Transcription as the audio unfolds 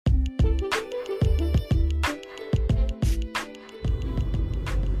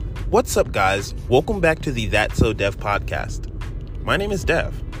What's up, guys? Welcome back to the That's So Dev podcast. My name is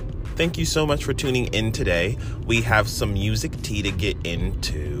Dev. Thank you so much for tuning in today. We have some music tea to get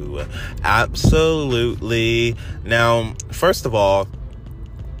into. Absolutely. Now, first of all,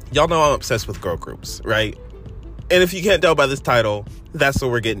 y'all know I'm obsessed with girl groups, right? And if you can't tell by this title, that's what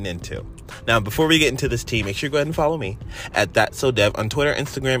we're getting into. Now, before we get into this tea, make sure you go ahead and follow me at That's So Dev on Twitter,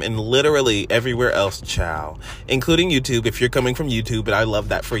 Instagram, and literally everywhere else, chow. Including YouTube, if you're coming from YouTube, and I love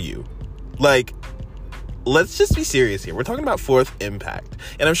that for you. Let's just be serious here. We're talking about Fourth Impact.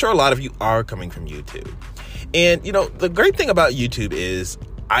 And I'm sure a lot of you are coming from YouTube. And, the great thing about YouTube is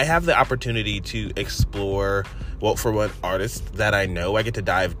I have the opportunity to explore, for one, artists that I know. I get to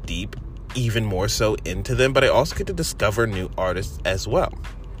dive deep, even more so into them, but I also get to discover new artists as well.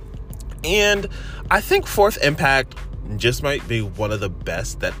 And I think Fourth Impact just might be one of the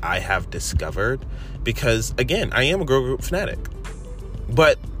best that I have discovered because, again, I am a girl group fanatic.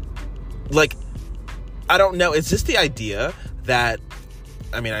 But, I don't know. It's just the idea that,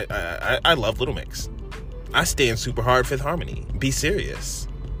 I love Little Mix. I stand super hard Fifth Harmony. Be serious.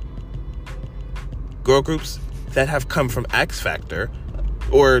 Girl groups that have come from X Factor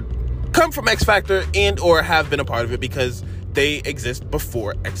or have been a part of it because they exist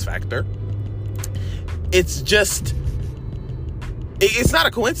before X Factor. It's not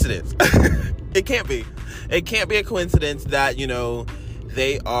a coincidence. It can't be. It can't be a coincidence that,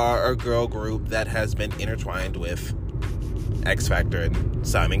 they are a girl group that has been intertwined with X Factor and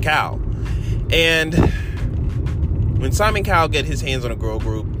Simon Cowell. And when Simon Cowell gets his hands on a girl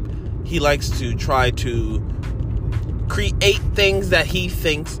group, he likes to try to create things that he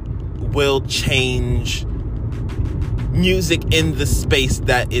thinks will change music in the space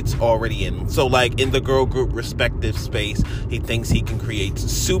that it's already in. So in the girl group respective space, he thinks he can create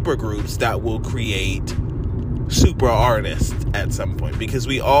super groups that will create super artists at some point, because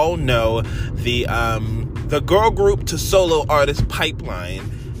we all know the girl group to solo artist pipeline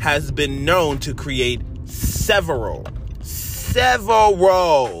has been known to create several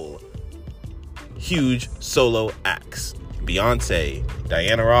huge solo acts. Beyonce,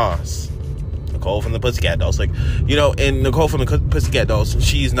 Diana Ross, Nicole from the Pussycat Dolls. And Nicole from the Pussycat Dolls,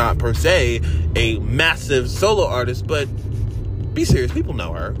 she's not per se a massive solo artist, but be serious, people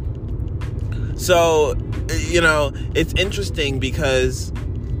know her. So, it's interesting because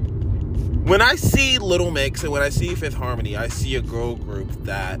when I see Little Mix and when I see Fifth Harmony, I see a girl group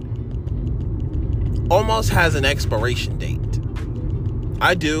that almost has an expiration date.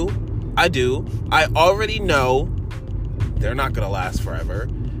 I do. I already know they're not going to last forever.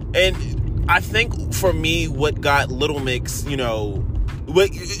 And I think for me, what got Little Mix,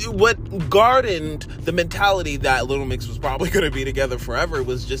 what garnered the mentality that Little Mix was probably going to be together forever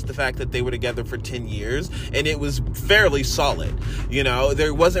was just the fact that they were together for 10 years and it was fairly solid.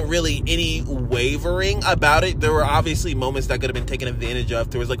 There wasn't really any wavering about it. There were obviously moments that could have been taken advantage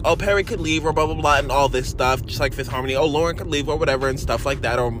of. There was Perry could leave or blah, blah, blah, and all this stuff, just like Fifth Harmony. Lauren could leave or whatever and stuff like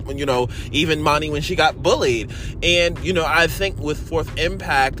that. Or, even Monty when she got bullied. And, I think with Fourth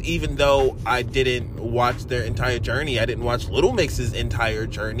Impact, even though I didn't watch their entire journey, I didn't watch Little Mix's entire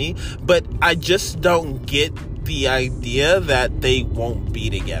journey, but I just don't get the idea that they won't be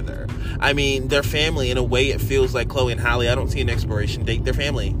together. They're family. In a way, it feels like Chloe and Halle. I don't see an expiration date. They're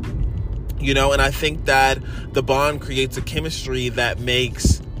family. And I think that the bond creates a chemistry that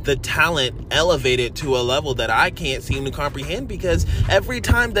makes the talent elevated to a level that I can't seem to comprehend, because every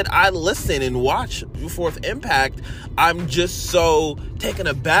time that I listen and watch Fourth Impact, I'm just so taken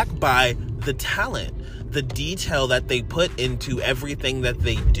aback by the talent, the detail that they put into everything that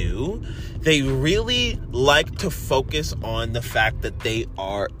they do. They really like to focus on the fact that they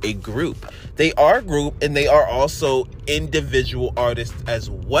are a group. They are a group, and they are also individual artists as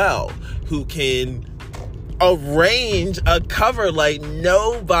well, who can arrange a cover like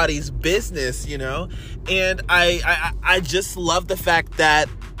nobody's business, And I just love the fact that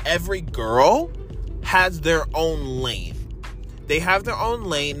every girl has their own lane. They have their own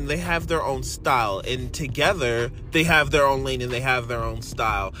lane and they have their own style, and together they have their own lane and they have their own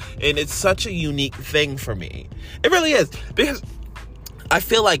style. And it's such a unique thing for me. It really is, because I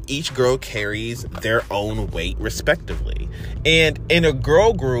feel like each girl carries their own weight respectively. And in a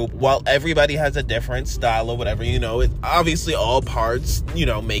girl group, while everybody has a different style or whatever, it's obviously all parts,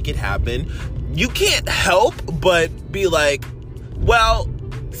 make it happen. You can't help but be like,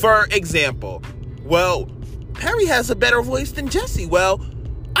 for example, Perry has a better voice than Jessie.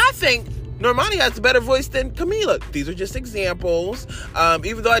 I think Normani has a better voice than Camila. These are just examples.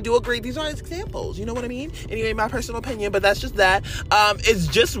 Even though I do agree, these are examples. You know what I mean? Anyway, my personal opinion, but that's just that. It's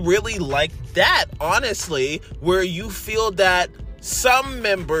just really like that, honestly, where you feel that some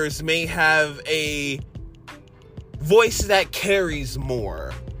members may have a voice that carries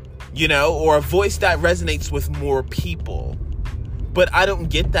more, or a voice that resonates with more people. But I don't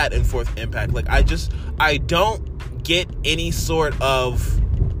get that in Fourth Impact. Like, I don't get any sort of,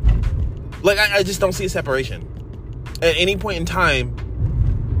 like, I just don't see a separation. At any point in time,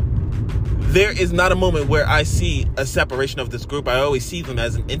 there is not a moment where I see a separation of this group. I always see them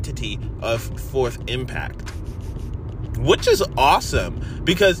as an entity of Fourth Impact, which is awesome,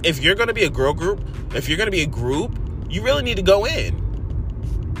 because if you're going to be a girl group, if you're going to be a group, you really need to go in.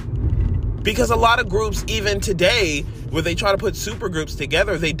 Because a lot of groups, even today, where they try to put super groups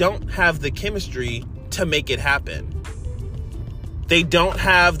together, they don't have the chemistry to make it happen. They don't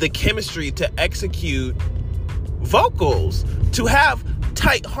have the chemistry to execute vocals, to have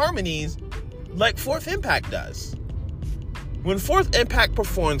tight harmonies like Fourth Impact does. When Fourth Impact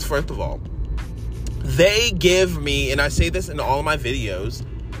performs, first of all, they give me, and I say this in all of my videos,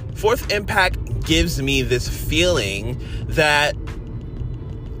 Fourth Impact gives me this feeling that,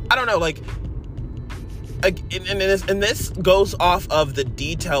 I don't know, like, and this goes off of the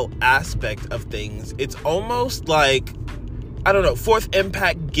detail aspect of things. It's almost like, I don't know, Fourth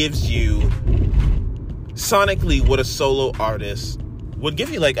Impact gives you sonically what a solo artist would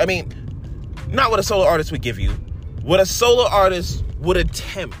give you. Like, I mean, not what a solo artist would give you, what a solo artist would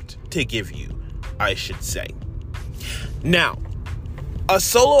attempt to give you, I should say. Now, a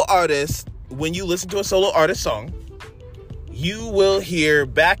solo artist, when you listen to a solo artist song, you will hear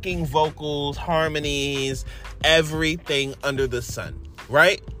backing vocals, harmonies, everything under the sun,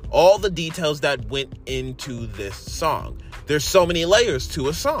 right? All the details that went into this song. There's so many layers to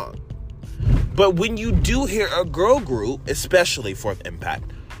a song. But when you do hear a girl group, especially Fourth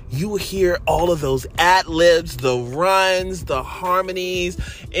Impact, you hear all of those ad-libs, the runs, the harmonies,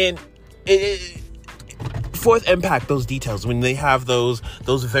 and Fourth Impact, those details, when they have those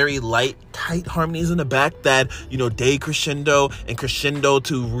very light, tight harmonies in the back that, decrescendo and crescendo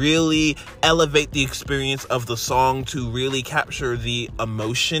to really elevate the experience of the song, to really capture the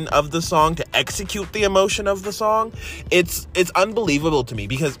emotion of the song, to execute the emotion of the song. It's unbelievable to me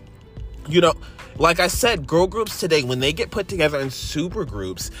because, like I said, girl groups today, when they get put together in super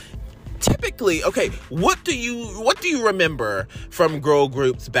groups, typically, okay, what do you remember from girl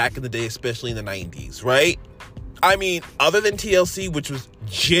groups back in the day, especially in the 90s, right? I mean, other than TLC, which was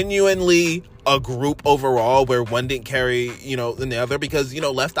genuinely a group overall where one didn't carry, than the other, because,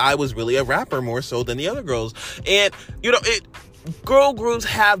 Left Eye was really a rapper more so than the other girls. And, girl groups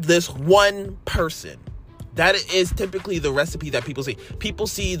have this one person. That is typically the recipe that people see. People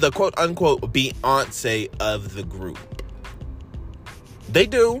see the quote-unquote Beyonce of the group. They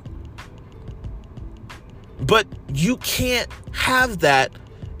do. But you can't have that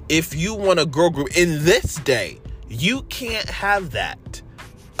if you want a girl group in this day. You can't have that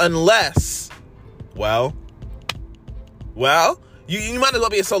unless, well, you might as well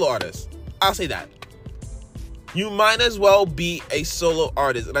be a solo artist. I'll say that. You might as well be a solo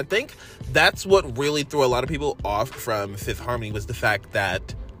artist. And I think that's what really threw a lot of people off from Fifth Harmony, was the fact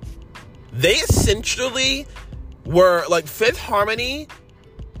that they essentially were, like, Fifth Harmony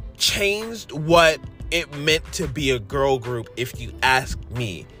changed what it meant to be a girl group, if you ask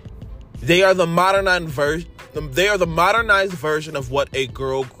me. They are the modernized version of what a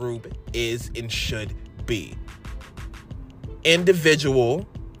girl group is and should be. Individual,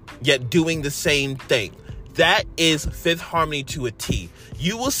 yet doing the same thing. That is Fifth Harmony to a T.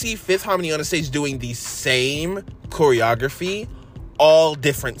 You will see Fifth Harmony on the stage doing the same choreography, all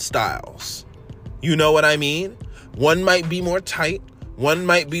different styles. You know what I mean? One might be more tight, one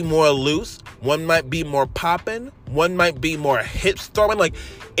might be more loose, one might be more popping, one might be more hips throwing,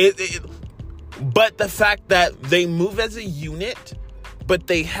 but the fact that they move as a unit, but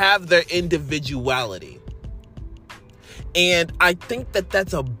they have their individuality. And I think that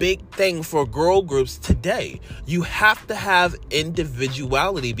that's a big thing for girl groups today. You have to have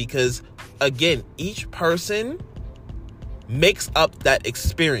individuality because, again, each person makes up that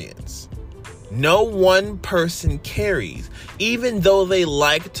experience. No one person carries, even though they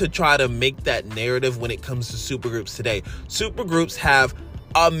like to try to make that narrative when it comes to supergroups today. Supergroups have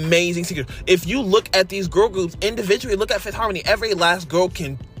amazing secrets. If you look at these girl groups individually, look at Fifth Harmony, every last girl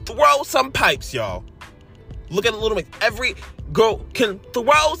can throw some pipes, y'all. Look at Little Mix. Every girl can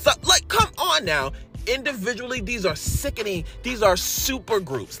throw some, come on now. Individually, these are sickening. These are super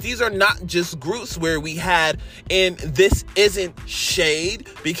groups. These are not just groups where we had, and this isn't shade,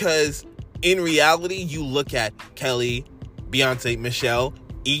 because in reality, you look at Kelly, Beyonce, Michelle,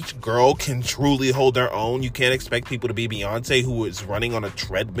 each girl can truly hold their own. You can't expect people to be Beyonce, who was running on a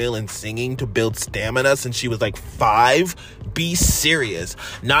treadmill and singing to build stamina since she was like 5. Be serious.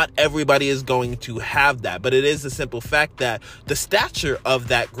 Not everybody is going to have that, but it is the simple fact that the stature of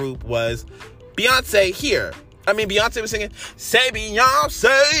that group was Beyonce here. I mean, Beyonce was singing, say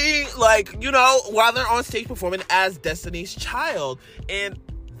Beyonce, like, you know, while they're on stage performing as Destiny's Child. And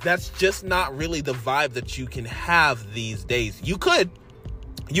that's just not really the vibe that you can have these days. You totally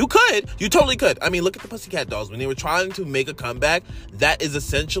could. I mean, look at the Pussycat Dolls. When they were trying to make a comeback, that is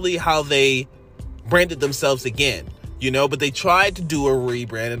essentially how they branded themselves again. You know, but they tried to do a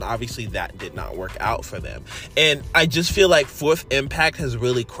rebrand, and obviously that did not work out for them. And I just feel like Fourth Impact has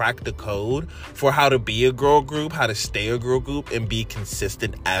really cracked the code for how to be a girl group, how to stay a girl group, and be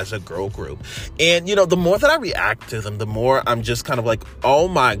consistent as a girl group. And, you know, the more that I react to them, the more I'm just kind of like, oh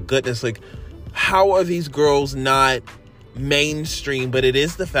my goodness, like, how are these girls not mainstream? But it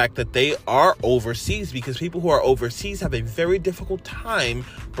is the fact that they are overseas, because people who are overseas have a very difficult time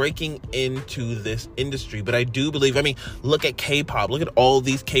breaking into this industry. But I do believe, I mean, look at K-pop, look at all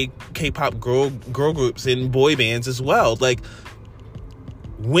these K-pop girl groups and boy bands as well. Like,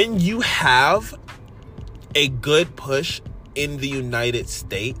 when you have a good push in the United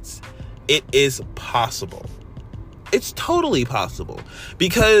States, it is possible. It's totally possible,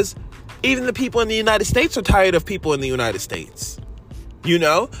 because even the people in the United States are tired of people in the United States, you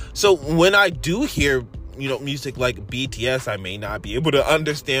know? So when I do hear, you know, music like BTS, I may not be able to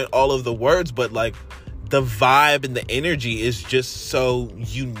understand all of the words, but like the vibe and the energy is just so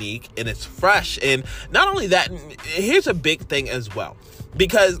unique and it's fresh. And not only that, here's a big thing as well,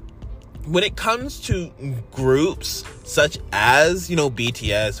 because when it comes to groups such as, you know,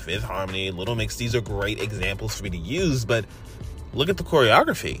 BTS, Fifth Harmony, Little Mix, these are great examples for me to use, but look at the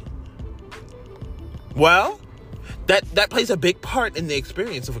choreography. Well, that plays a big part in the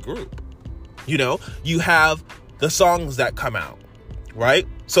experience of a group. You know, you have the songs that come out, right?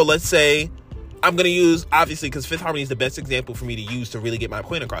 So let's say, I'm going to use, obviously, because Fifth Harmony is the best example for me to use to really get my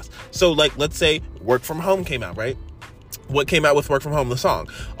point across. So, like, let's say Work From Home came out, right? What came out with Work From Home? The song.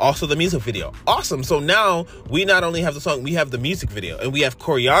 Also the music video. Awesome. So now we not only have the song, we have the music video, and we have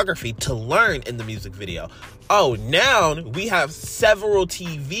choreography to learn in the music video. Oh, now we have several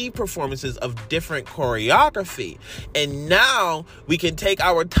TV performances of different choreography. And now we can take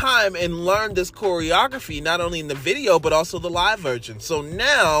our time and learn this choreography, not only in the video, but also the live version. So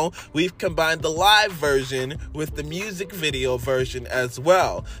now we've combined the live version with the music video version as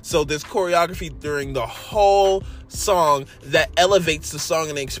well. So there's choreography during the whole song that elevates the song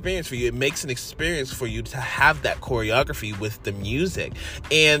and the experience for you. It makes an experience for you to have that choreography with the music.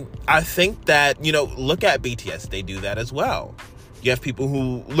 And I think that, you know, look at BTS, they do that as well. You have people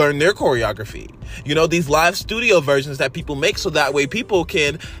who learn their choreography. You know, these live studio versions that people make, so that way people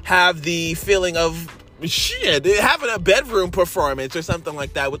can have the feeling of shit, having a bedroom performance or something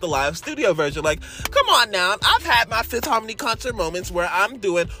like that with the live studio version. Like, come on now. I've had my Fifth Harmony concert moments where I'm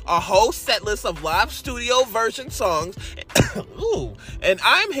doing a whole set list of live studio version songs. Ooh, and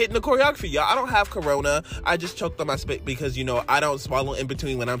I'm hitting the choreography, y'all. I don't have corona. I just choked on my spit because, you know, I don't swallow in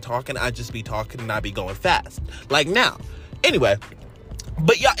between when I'm talking. I just be talking and I be going fast. Like now. Anyway,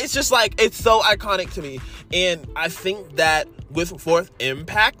 but yeah, it's just like, it's so iconic to me. And I think that with Fourth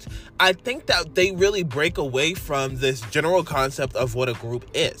Impact, I think that they really break away from this general concept of what a group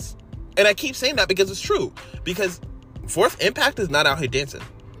is. And I keep saying that because it's true. Because Fourth Impact is not out here dancing.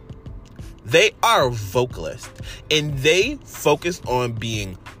 They are vocalists. And they focus on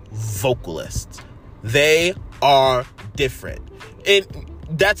being vocalists. They are different. And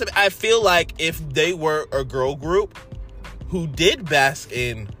that's, I feel like if they were a girl group who did bask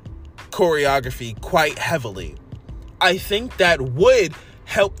in choreography quite heavily, I think that would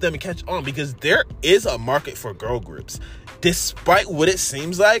help them catch on, because there is a market for girl groups. Despite what it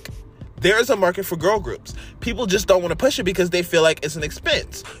seems like, there is a market for girl groups. People just don't want to push it because they feel like it's an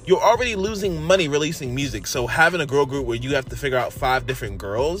expense. You're already losing money releasing music, so having a girl group where you have to figure out 5 different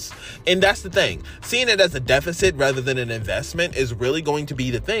girls, and that's the thing. Seeing it as a deficit rather than an investment is really going to be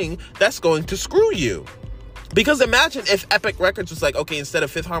the thing that's going to screw you. Because imagine if Epic Records was like, okay, instead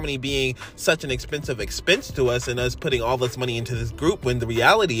of Fifth Harmony being such an expensive expense to us and us putting all this money into this group, when the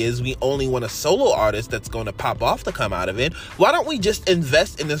reality is we only want a solo artist that's going to pop off to come out of it, why don't we just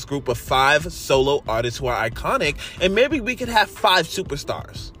invest in this group of 5 solo artists who are iconic, and maybe we could have 5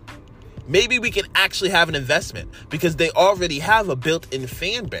 superstars? Maybe we can actually have an investment, because they already have a built-in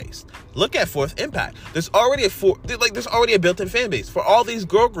fan base. Look at Fourth Impact. There's already a built-in fan base. For all these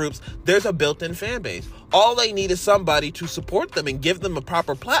girl groups, there's a built-in fan base. All they need is somebody to support them and give them a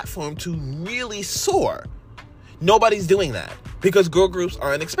proper platform to really soar. Nobody's doing that because girl groups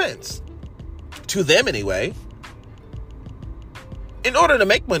are an expense. To them anyway. In order to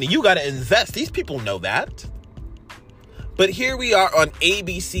make money, you got to invest. These people know that. But here we are on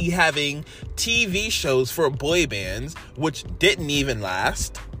ABC having TV shows for boy bands, which didn't even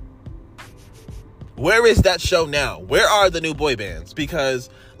last. Where is that show now? Where are the new boy bands? Because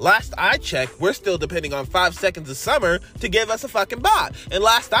last I checked, we're still depending on 5 Seconds of Summer to give us a fucking bot. And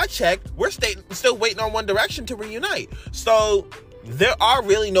last I checked, we're still waiting on One Direction to reunite. So there are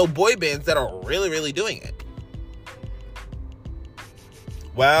really no boy bands that are really, really doing it.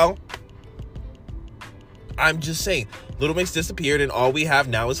 Well, I'm just saying, Little Mix disappeared and all we have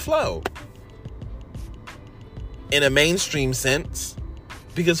now is Flow. In a mainstream sense,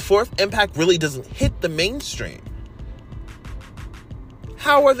 because Fourth Impact really doesn't hit the mainstream.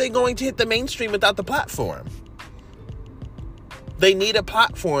 How are they going to hit the mainstream without the platform? They need a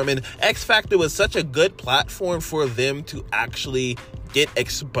platform, and X Factor was such a good platform for them to actually get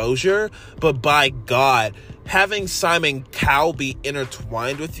exposure. But by God, having Simon Cowell be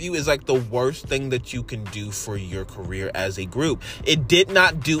intertwined with you is like the worst thing that you can do for your career as a group. It did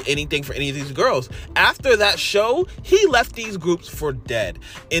not do anything for any of these girls. After that show, he left these groups for dead.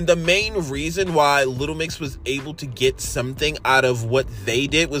 And the main reason why Little Mix was able to get something out of what they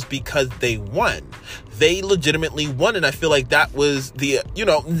did was because they won. They legitimately won, and I feel like that was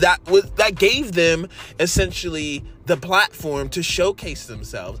that gave them essentially the platform to showcase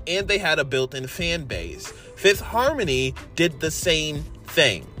themselves, and they had a built-in fan base. Fifth Harmony did the same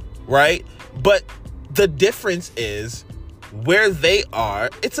thing, right? But the difference is where they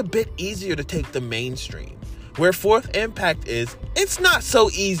are, it's a bit easier to take the mainstream. Where Fourth Impact is, it's not so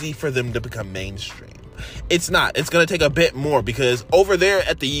easy for them to become mainstream. It's not. It's going to take a bit more because over there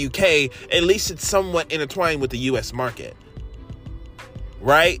at the UK, at least it's somewhat intertwined with the US market,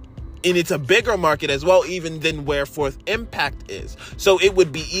 right? And it's a bigger market as well, even than where Fourth Impact is. So it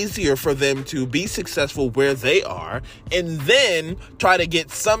would be easier for them to be successful where they are and then try to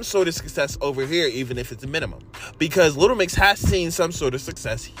get some sort of success over here, even if it's a minimum. Because Little Mix has seen some sort of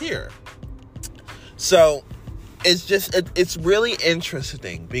success here. So it's really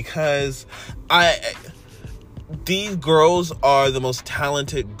interesting because these girls are the most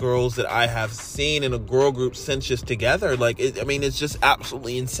talented girls that I have seen in a girl group since Just Together. It's just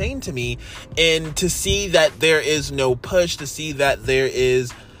absolutely insane to me. And to see that there is no push, to see that there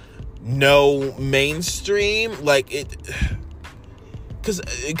is no mainstream, because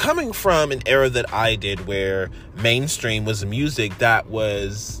coming from an era that I did where mainstream was music that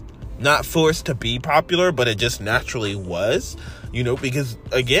was not forced to be popular, but it just naturally was, because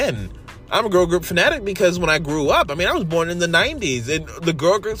again, I'm a girl group fanatic because when I grew up, I was born in the 90s, and the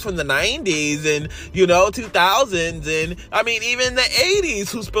girl groups from the 90s and, 2000s, and even the 80s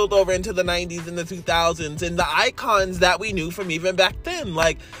who spilled over into the 90s and the 2000s, and the icons that we knew from even back then.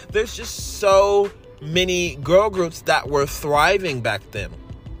 There's just so many girl groups that were thriving back then.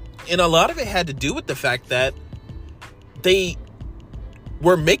 And a lot of it had to do with the fact that they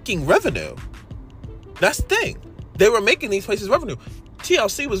were making revenue. That's the thing. They were making these places revenue.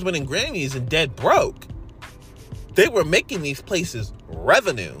 TLC was winning Grammys and dead broke. They were making these places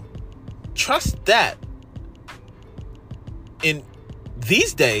revenue. Trust that. In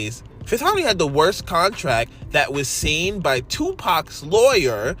these days, Fifth Harmony had the worst contract that was seen by Tupac's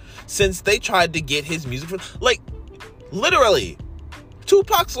lawyer since they tried to get his music from... literally,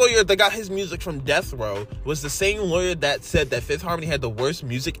 Tupac's lawyer that got his music from Death Row was the same lawyer that said that Fifth Harmony had the worst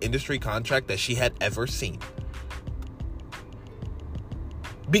music industry contract that she had ever seen.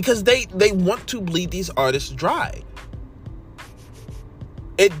 Because they want to bleed these artists dry.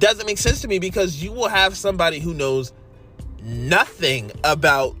 It doesn't make sense to me because you will have somebody who knows nothing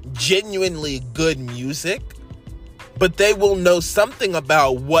about genuinely good music, but they will know something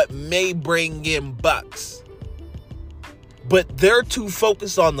about what may bring in bucks. But they're too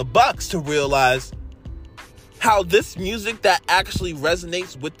focused on the bucks to realize how this music that actually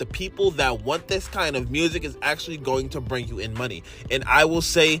resonates with the people that want this kind of music is actually going to bring you in money. And I will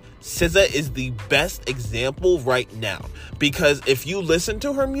say SZA is the best example right now, because if you listen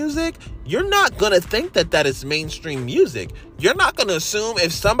to her music, you're not going to think that that is mainstream music. You're not going to assume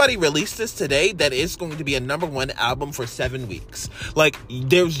if somebody released this today that it's going to be a #1 album for 7 weeks.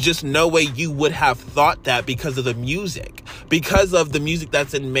 There's just no way you would have thought that because of the music. Because of the music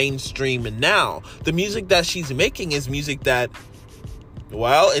that's in mainstream now. The music that she's making is music that,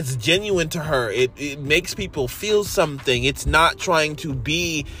 well, it's genuine to her. It makes people feel something. It's not trying to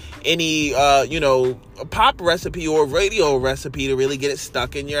be any, a pop recipe or radio recipe to really get it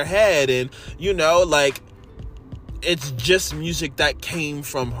stuck in your head. And, it's just music that came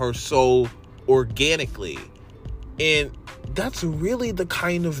from her soul organically. And that's really the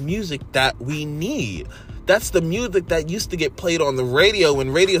kind of music that we need. That's the music that used to get played on the radio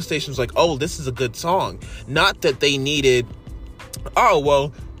when radio stations were like, oh, this is a good song. Not that they needed, oh,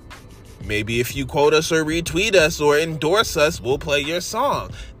 well, maybe if you quote us or retweet us or endorse us, we'll play your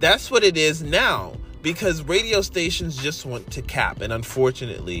song. That's what it is now, because radio stations just want to cap, and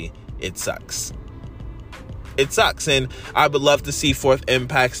unfortunately, it sucks. It sucks, and I would love to see Fourth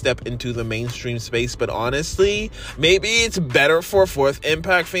Impact step into the mainstream space, but honestly, maybe it's better for Fourth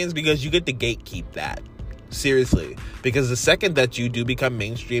Impact fans because you get to gatekeep that. Seriously, because the second that you do become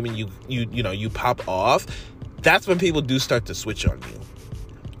mainstream and you pop off, that's when people do start to switch on you.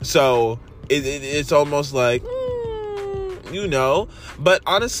 So it's almost like, but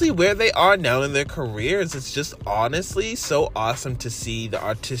honestly, where they are now in their careers, it's just honestly so awesome to see the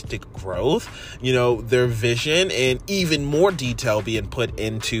artistic growth, their vision, and even more detail being put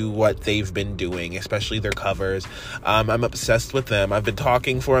into what they've been doing, especially their covers. I'm obsessed with them. I've been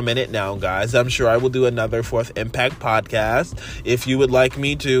talking for a minute now, guys. I'm sure I will do another Fourth Impact podcast. If you would like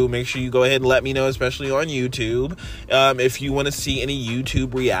me to, make sure you go ahead and let me know, especially on YouTube. If you want to see any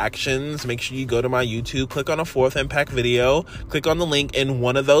YouTube reactions, make sure you go to my YouTube, click on a Fourth Impact video, click on the link in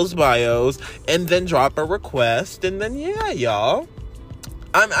one of those bios, and then drop a request. And then, yeah, y'all,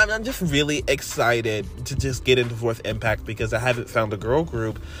 I'm just really excited to just get into Fourth Impact because I haven't found a girl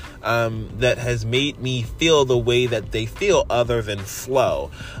group that has made me feel the way that they feel other than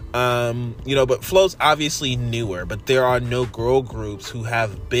Flow. But Flow's obviously newer, but there are no girl groups who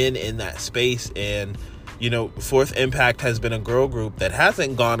have been in that space. And Fourth Impact has been a girl group that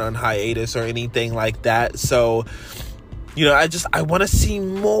hasn't gone on hiatus or anything like that. So I want to see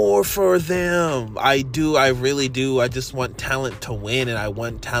more for them. I really do. I just want talent to win, and I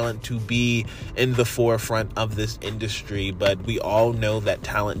want talent to be in the forefront of this industry. But we all know that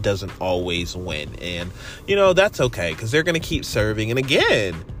talent doesn't always win. And, that's okay, because they're going to keep serving. And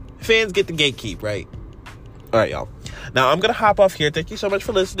again, fans get the gatekeep, right? All right, y'all. Now, I'm going to hop off here. Thank you so much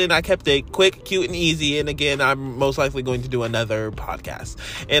for listening. I kept it quick, cute, and easy. And again, I'm most likely going to do another podcast.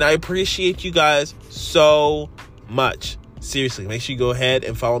 And I appreciate you guys so much. Seriously, make sure you go ahead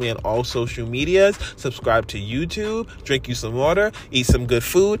and follow me on all social medias. Subscribe to YouTube. Drink you some water. Eat some good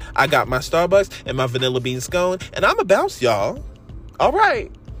food. I got my Starbucks and my vanilla bean scone. And I'm a bounce, y'all. All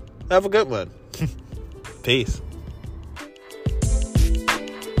right. Have a good one. Peace.